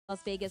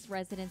Vegas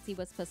residency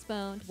was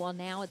postponed. Well,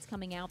 now it's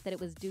coming out that it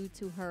was due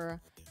to her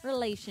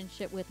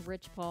relationship with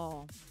Rich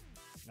Paul.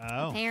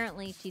 Oh.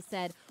 Apparently, she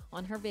said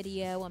on her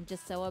video, "I'm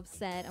just so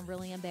upset. I'm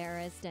really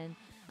embarrassed. And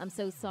I'm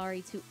so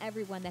sorry to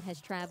everyone that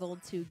has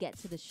traveled to get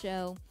to the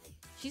show."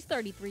 She's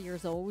 33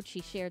 years old.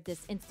 She shared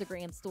this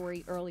Instagram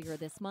story earlier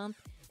this month.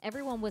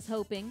 Everyone was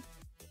hoping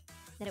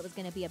that it was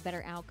going to be a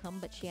better outcome,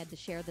 but she had to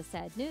share the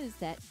sad news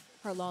that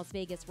her Las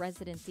Vegas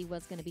residency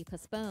was going to be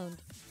postponed.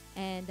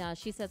 And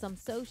she says, "I'm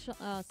so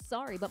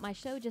sorry, but my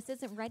show just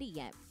isn't ready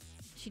yet."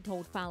 She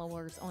told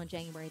followers on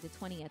January the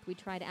 20th, "We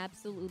tried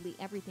absolutely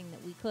everything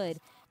that we could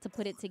to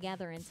put it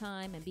together in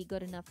time and be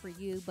good enough for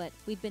you, but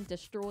we've been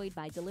destroyed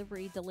by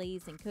delivery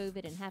delays and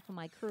COVID, and half of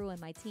my crew and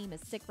my team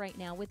is sick right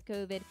now with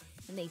COVID,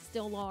 and they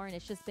still are, and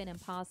it's just been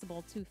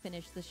impossible to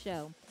finish the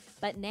show."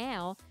 But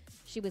now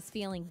she was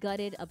feeling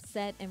gutted,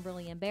 upset, and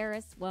really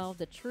embarrassed. Well,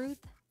 the truth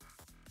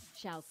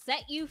shall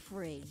set you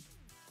free.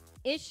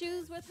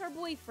 Issues with her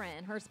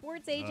boyfriend, her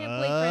sports agent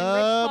boyfriend,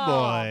 Rich Paul.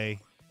 Boy.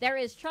 There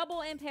is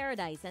trouble in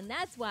paradise, and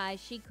that's why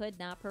she could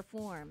not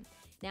perform.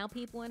 Now,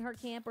 people in her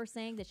camp are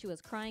saying that she was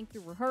crying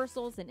through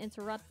rehearsals and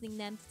interrupting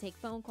them to take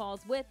phone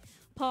calls with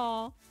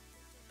Paul.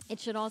 It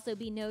should also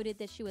be noted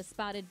that she was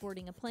spotted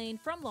boarding a plane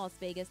from Las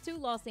Vegas to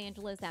Los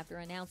Angeles after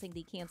announcing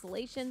the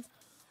cancellations.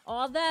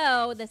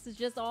 Although this is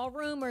just all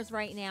rumors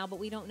right now, but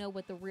we don't know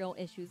what the real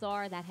issues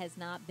are. That has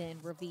not been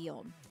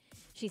revealed.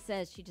 She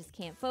says she just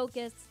can't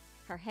focus.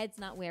 Her head's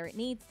not where it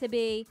needs to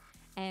be.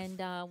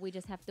 And we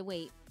just have to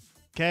wait.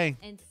 Okay.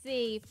 And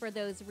see for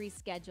those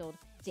rescheduled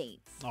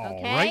dates. All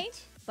Okay?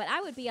 right. But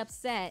I would be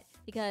upset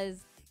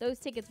because those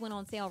tickets went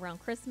on sale around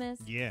Christmas.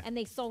 Yeah. And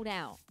they sold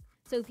out.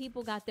 So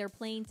people got their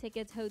plane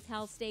tickets,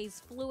 hotel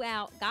stays, flew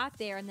out, got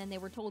there, and then they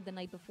were told the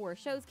night before,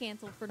 show's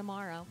canceled for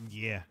tomorrow.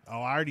 Yeah.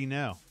 Oh, I already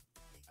know.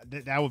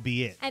 That would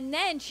be it. And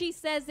then she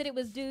says that it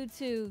was due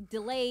to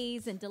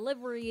delays and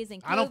deliveries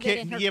and COVID I don't care.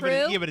 and her Yeah,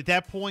 crew. but at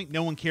that point,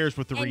 no one cares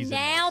what the And reason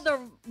now is.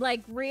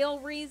 the real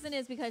reason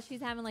is because she's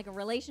having a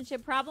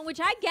relationship problem, which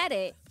I get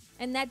it,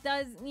 and that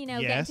does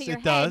get Yes, into your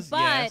it head. does, But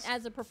yes.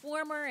 as a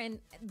performer and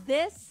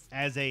this,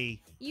 As a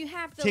you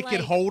have to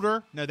ticket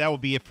holder, no, that would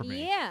be it for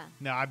me. Yeah,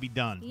 No, I'd be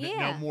done.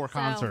 Yeah, No more so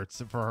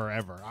concerts for her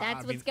ever.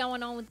 that's what's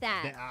going on with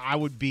that. I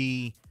would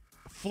be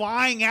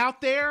flying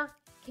out there.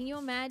 Can you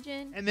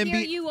imagine? And then Here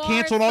be you are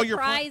canceled all your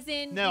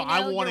surprising, No,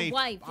 I want your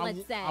wife,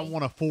 let's say. I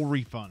want a full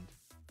refund.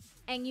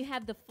 And you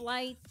have the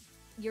flight,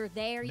 you're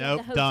there, you Nope,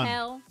 have the done.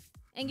 hotel,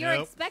 and you're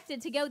Nope.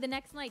 expected to go the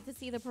next night to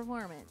see the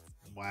performance.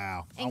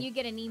 Wow. And you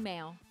get an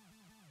email,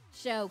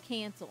 show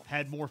canceled.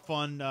 Had more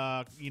fun,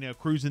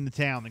 cruising the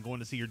town than going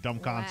to see your dumb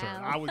concert.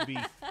 Wow.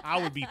 I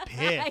would be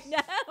pissed.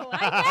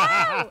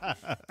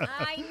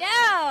 I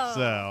know.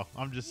 So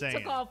I'm just saying.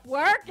 Took off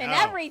work and No.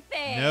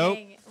 everything. Nope.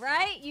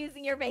 Right?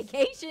 Using your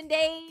vacation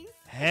days.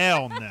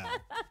 Hell no.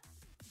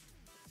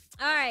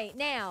 All right,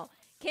 now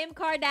Kim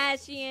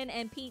Kardashian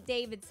and Pete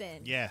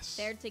Davidson. Yes.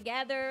 They're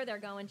together. They're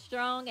going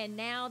strong, and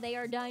now they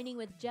are dining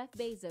with Jeff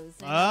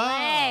Bezos in Oh.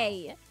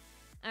 LA.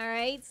 All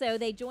right, so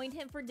they joined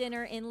him for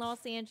dinner in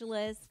Los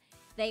Angeles.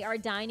 They are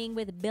dining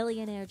with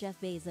billionaire Jeff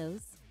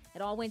Bezos.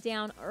 It all went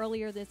down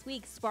earlier this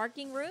week,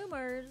 sparking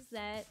rumors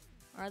that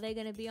are they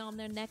going to be on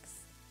their next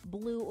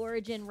Blue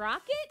Origin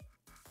rocket?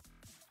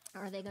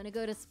 Are they going to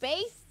go to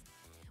space?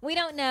 We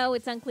don't know.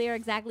 It's unclear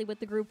exactly what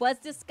the group was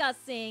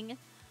discussing.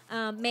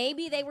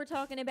 Maybe they were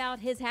talking about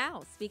his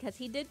house because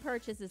he did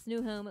purchase this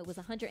new home. It was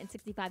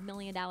 $165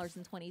 million in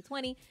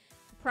 2020.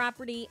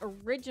 Property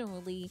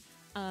originally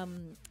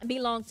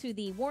belonged to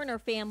the Warner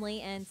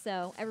family, and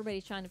so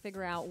everybody's trying to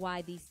figure out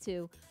why these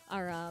two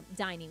are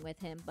dining with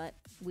him, but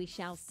we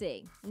shall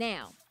see.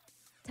 Now,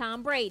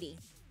 Tom Brady.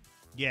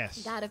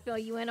 Yes. Got to fill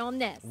you in on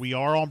this. We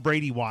are on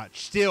Brady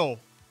watch still,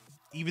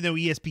 even though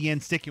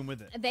ESPN's sticking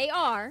with it. They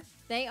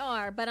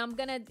are, but I'm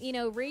going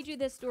to, read you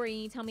this story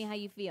and you tell me how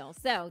you feel.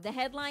 So the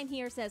headline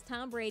here says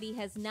Tom Brady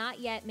has not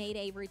yet made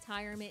a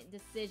retirement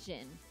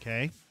decision.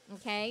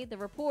 Okay. The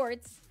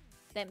reports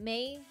that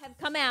may have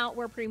come out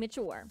were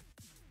premature.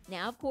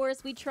 Now, of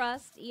course, we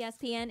trust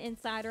ESPN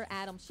insider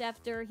Adam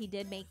Schefter. He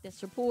did make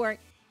this report.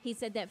 He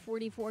said that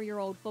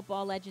 44-year-old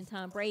football legend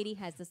Tom Brady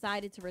has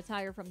decided to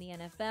retire from the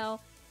NFL,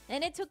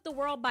 and it took the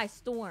world by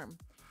storm.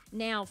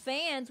 Now,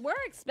 fans were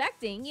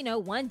expecting,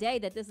 one day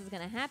that this is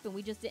going to happen.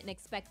 We just didn't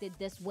expect it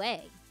this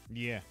way.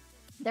 Yeah.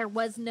 There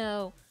was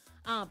no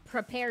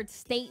prepared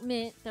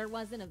statement. There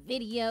wasn't a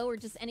video or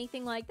just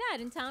anything like that.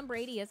 And Tom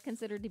Brady is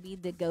considered to be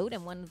the GOAT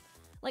and one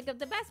of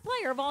the best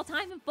player of all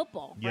time in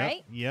football,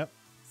 right? Yep.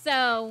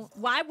 So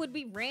why would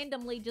we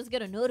randomly just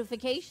get a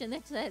notification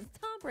that says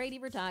Tom Brady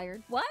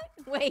retired? What?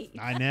 Wait.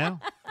 I know.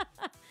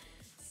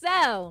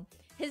 So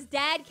his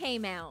dad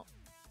came out,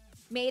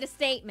 made a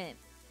statement,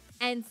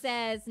 and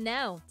says,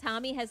 no,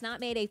 Tommy has not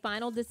made a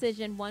final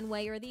decision one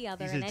way or the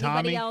other. He And said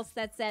anybody Tommy? else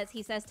that says,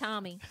 he says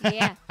Tommy.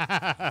 Yeah.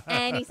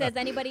 And he says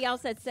anybody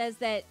else that says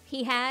that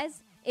he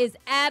has is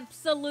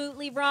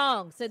absolutely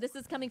wrong. So this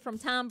is coming from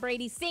Tom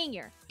Brady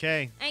Sr.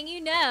 Okay.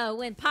 And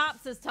when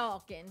Pops is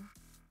talking,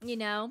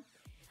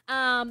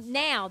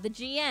 Now, the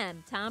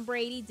GM, Tom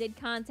Brady, did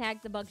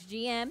contact the Bucs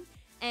GM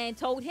and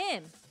told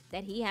him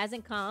that he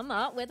hasn't come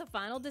up with a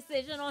final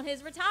decision on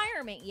his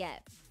retirement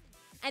yet.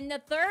 And the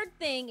third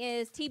thing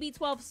is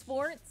TB12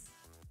 Sports.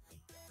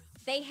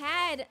 They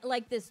had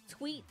like this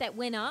tweet that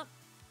went up,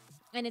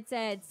 and it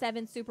said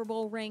 7 Super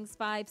Bowl rings,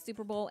 5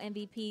 Super Bowl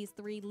MVPs,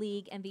 3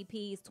 league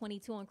MVPs,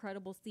 22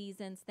 incredible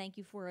seasons. Thank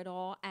you for it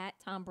all at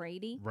Tom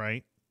Brady.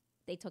 Right.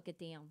 They took it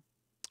down.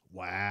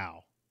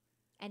 Wow.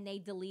 And they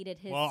deleted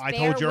his I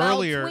told you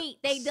earlier. tweet.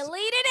 They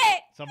deleted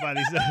it.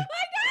 Somebody said.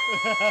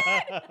 Oh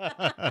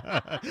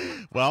my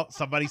God. Well,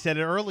 somebody said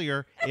it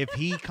earlier. If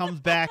he comes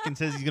back and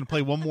says he's going to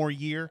play one more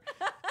year,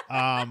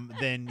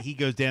 then he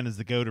goes down as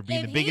the GOAT or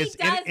being the biggest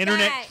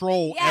internet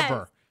troll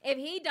ever. If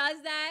he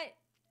does that,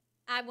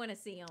 I want to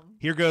see him.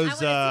 Here goes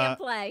see him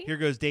play. Here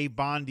goes Dave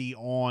Bondi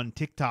on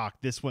TikTok.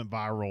 This went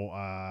viral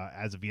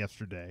as of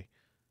yesterday.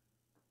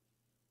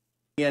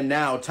 And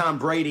now Tom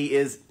Brady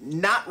is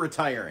not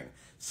retiring.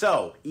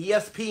 So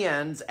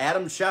ESPN's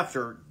Adam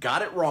Schefter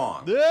got it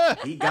wrong.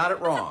 He got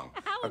it wrong.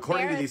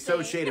 According to the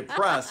Associated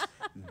Press,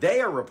 they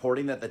are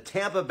reporting that the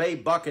Tampa Bay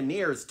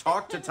Buccaneers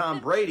talked to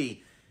Tom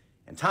Brady,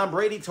 and Tom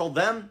Brady told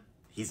them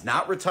he's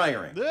not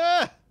retiring.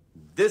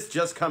 This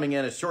just coming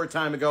in a short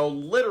time ago,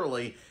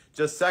 literally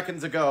just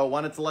seconds ago.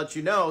 Wanted to let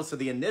you know. So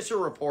the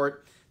initial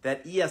report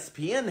that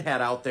ESPN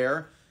had out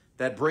there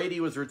that Brady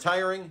was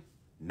retiring,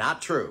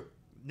 not true.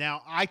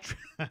 Now,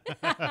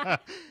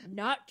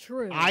 not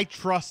true. I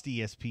trust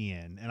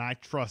ESPN, and I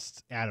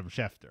trust Adam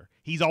Schefter.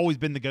 He's always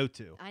been the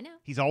go-to. I know.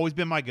 He's always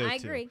been my go-to. I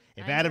agree.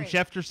 If Adam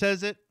Schefter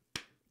says it,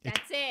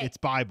 that's it. It's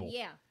Bible.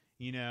 Yeah.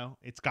 You know,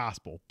 it's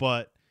gospel.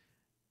 But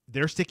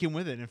they're sticking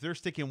with it. And if they're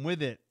sticking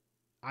with it,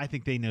 I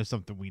think they know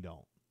something we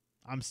don't.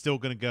 I'm still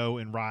going to go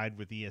and ride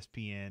with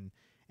ESPN,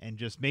 and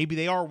just maybe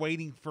they are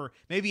waiting for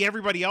 – maybe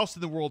everybody else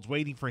in the world's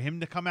waiting for him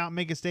to come out and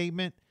make a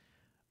statement.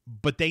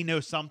 But they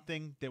know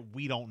something that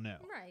we don't know.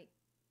 Right.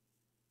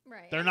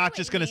 They're not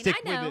just going to stick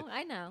with it.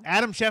 I know.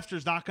 Adam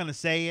Schefter's not going to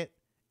say it,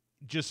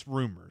 just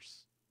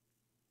rumors.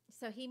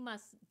 So he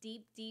must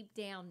deep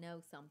down know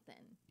something.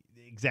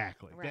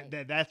 Exactly.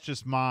 Right. That's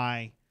just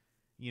my,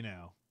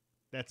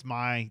 that's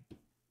my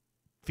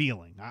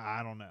feeling.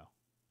 I don't know.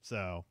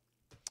 So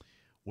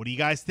what do you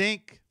guys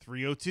think?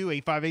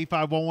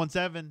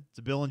 302-858-5117. It's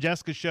a Bill and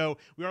Jessica show.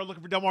 We are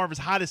looking for Delmarva's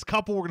hottest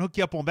couple. We're going to hook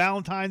you up on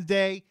Valentine's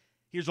Day.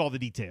 Here's all the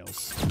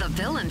details. The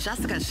Bill and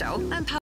Jessica show.